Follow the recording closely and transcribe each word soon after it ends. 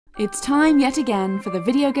It's time yet again for the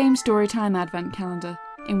Video Game Storytime Advent Calendar,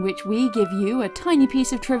 in which we give you a tiny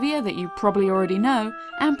piece of trivia that you probably already know,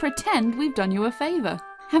 and pretend we've done you a favour.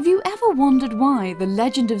 Have you ever wondered why The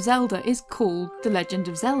Legend of Zelda is called The Legend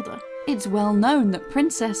of Zelda? It's well known that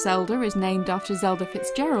Princess Zelda is named after Zelda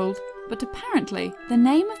Fitzgerald, but apparently the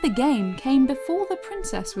name of the game came before the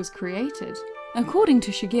princess was created. According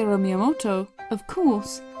to Shigeru Miyamoto, of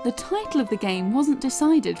course, the title of the game wasn't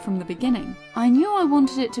decided from the beginning. I knew I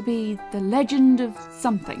wanted it to be The Legend of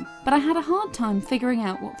something, but I had a hard time figuring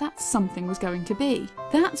out what that something was going to be.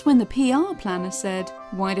 That's when the PR planner said,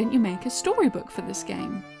 "Why don't you make a storybook for this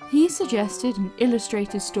game?" He suggested an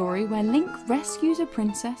illustrated story where Link rescues a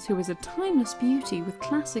princess who is a timeless beauty with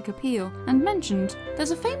classic appeal, and mentioned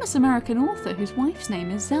there's a famous American author whose wife's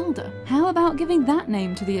name is Zelda. How about giving that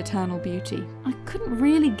name to the eternal beauty? I couldn't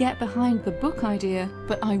really get behind the book idea,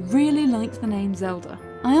 but I really liked the name Zelda.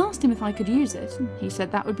 I asked him if I could use it, and he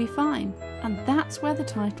said that would be fine, and that's where the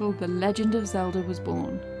title The Legend of Zelda was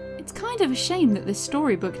born. It's kind of a shame that this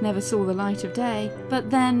storybook never saw the light of day,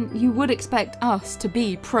 but then you would expect us to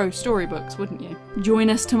be pro storybooks, wouldn't you?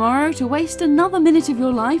 Join us tomorrow to waste another minute of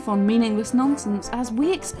your life on meaningless nonsense as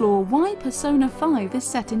we explore why Persona 5 is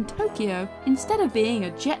set in Tokyo instead of being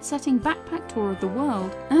a jet-setting backpack tour of the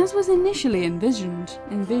world, as was initially envisioned.